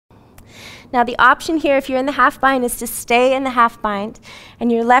Now the option here, if you're in the half bind, is to stay in the half bind,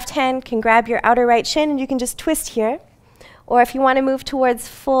 and your left hand can grab your outer right shin, and you can just twist here. Or if you want to move towards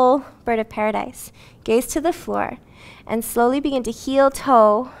full bird of paradise, gaze to the floor, and slowly begin to heel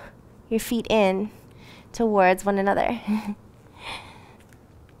toe your feet in towards one another.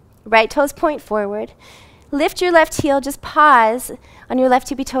 Right toes point forward. Lift your left heel, just pause on your left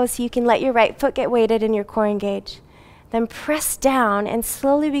tippy toe so you can let your right foot get weighted and your core engage. Then press down and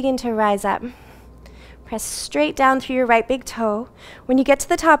slowly begin to rise up. Press straight down through your right big toe. When you get to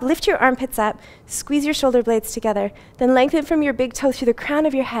the top, lift your armpits up, squeeze your shoulder blades together, then lengthen from your big toe through the crown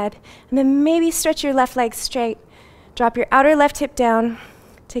of your head, and then maybe stretch your left leg straight. Drop your outer left hip down.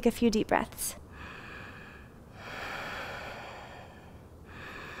 Take a few deep breaths.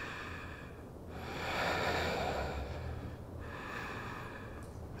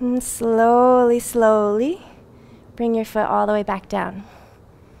 And slowly, slowly, bring your foot all the way back down.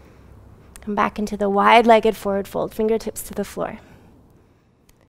 Come back into the wide-legged forward fold, fingertips to the floor.